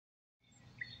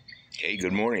Hey,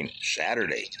 good morning.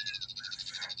 Saturday,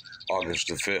 August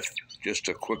the 5th. Just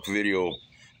a quick video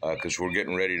because we're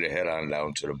getting ready to head on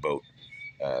down to the boat.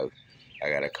 I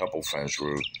got a couple friends.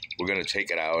 We're going to take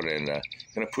it out and going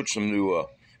to put some new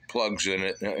plugs in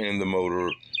it, in the motor,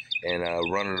 and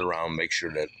run it around, make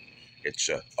sure that it's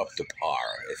up to par,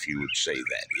 if you would say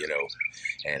that, you know.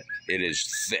 And it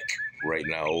is thick right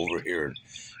now over here in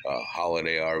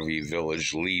Holiday RV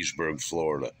Village, Leesburg,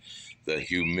 Florida. The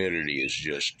humidity is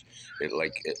just, it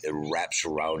wraps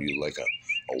around you like a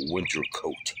winter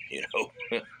coat, you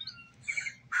know.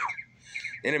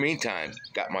 In the meantime,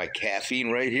 got my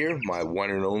caffeine right here, my one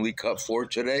and only cup for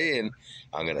today, and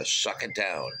I'm going to suck it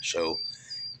down. So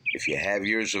if you have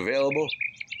yours available,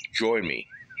 join me.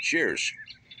 Cheers.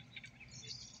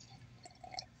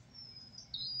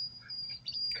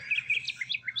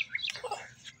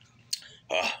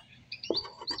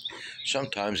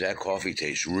 Sometimes that coffee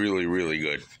tastes really, really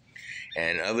good.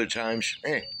 And other times,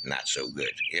 not so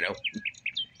good, you know.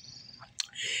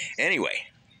 Anyway,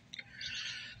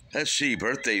 let's see,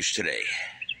 birthdays today.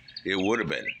 It would have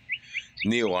been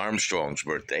Neil Armstrong's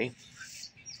birthday.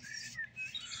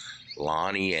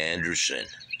 Lonnie Anderson.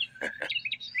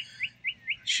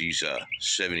 She's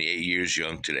 78 years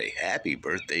young today. Happy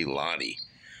birthday, Lonnie.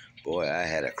 Boy, I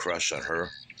had a crush on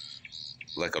her.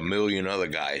 Like a million other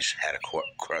guys had a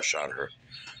crush on her.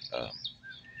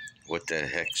 What the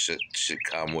heck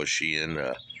sitcom was she in?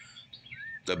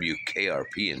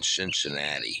 WKRP in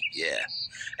Cincinnati. Yeah,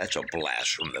 that's a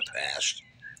blast from the past.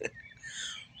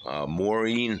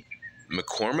 Maureen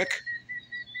McCormick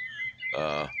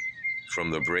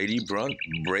from the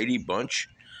Brady Bunch.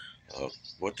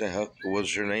 What the hell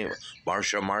was her name?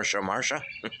 Marsha.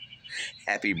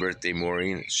 Happy birthday,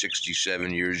 Maureen.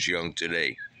 67 years young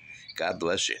today. God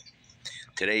bless you.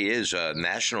 Today is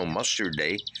National Mustard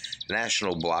Day,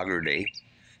 National Blogger Day,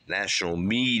 National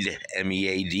Mead,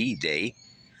 M-E-A-D Day,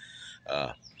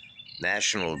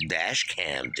 National Dash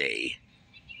Cam Day.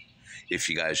 If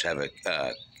you guys have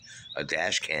a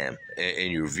dash cam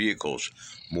in your vehicles,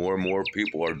 more and more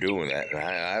people are doing that, and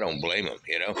I don't blame them,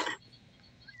 you know.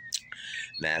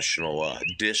 National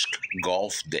Disc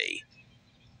Golf Day,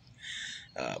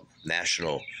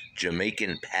 National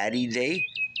Jamaican Patty Day,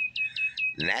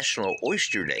 National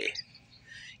Oyster Day.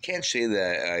 Can't say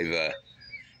that I've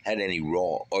had any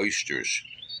raw oysters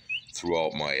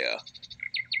throughout my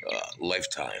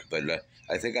lifetime, but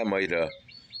I think I might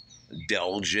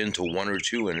delge into one or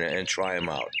two and try them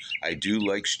out. I do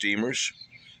like steamers.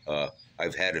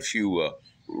 I've had a few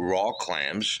raw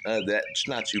clams. That's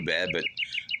not too bad, but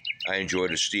I enjoy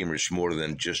the steamers more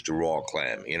than just a raw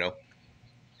clam, you know.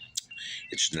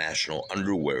 It's National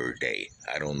Underwear Day.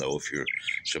 I don't know if you're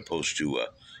supposed to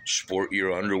sport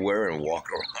your underwear and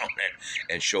walk around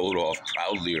and show it off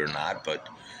proudly or not, but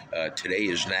today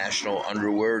is National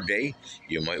Underwear Day.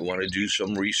 You might want to do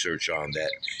some research on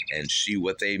that and see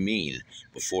what they mean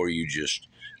before you just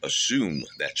assume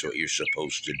that's what you're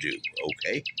supposed to do,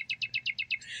 okay?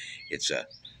 It's a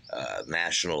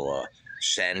National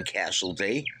Sandcastle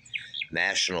Day,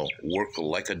 National Work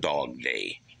Like a Dog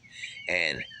Day,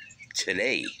 and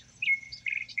today,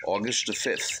 August the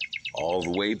 5th, all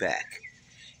the way back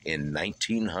in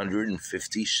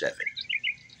 1957,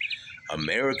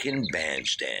 American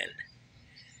Bandstand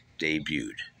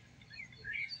debuted.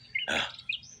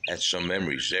 That's some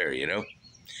memories there, you know.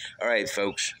 All right,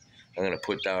 folks, I'm going to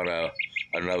put down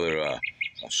another a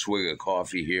swig of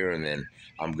coffee here, and then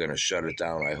I'm going to shut it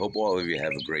down. I hope all of you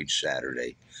have a great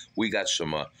Saturday. We got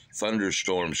some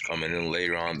thunderstorms coming in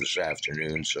later on this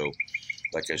afternoon, so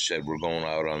like I said, we're going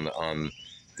out on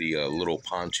the little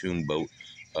pontoon boat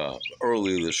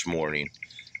early this morning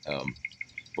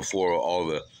before all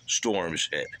the storms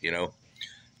hit, you know.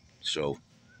 So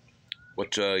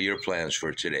what's your plans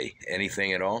for today?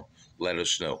 Anything at all? Let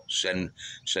us know. Send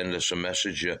us a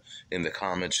message in the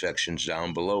comment sections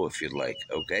down below if you'd like,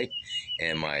 okay?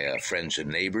 And my friends and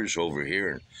neighbors over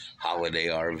here in Holiday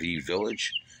RV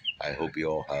Village, I hope you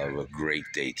all have a great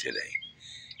day today.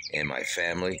 And my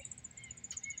family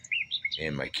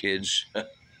and my kids,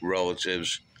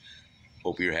 relatives,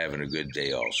 hope you're having a good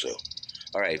day also.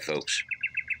 All right, folks.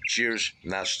 Cheers,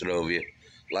 Nastarovia,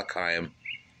 L'chaim,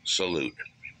 salute.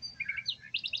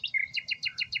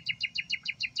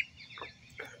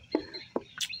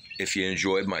 If you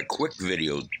enjoyed my quick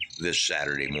video this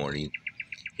Saturday morning,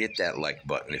 hit that like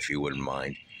button if you wouldn't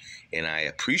mind. And I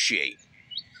appreciate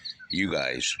you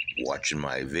guys watching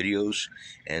my videos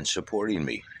and supporting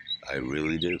me. I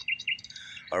really do.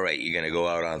 All right, you're going to go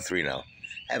out on 3 now.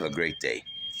 Have a great day.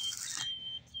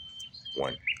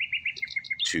 1,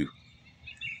 2,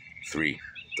 3.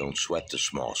 Don't sweat the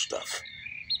small stuff.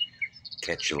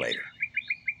 Catch you later.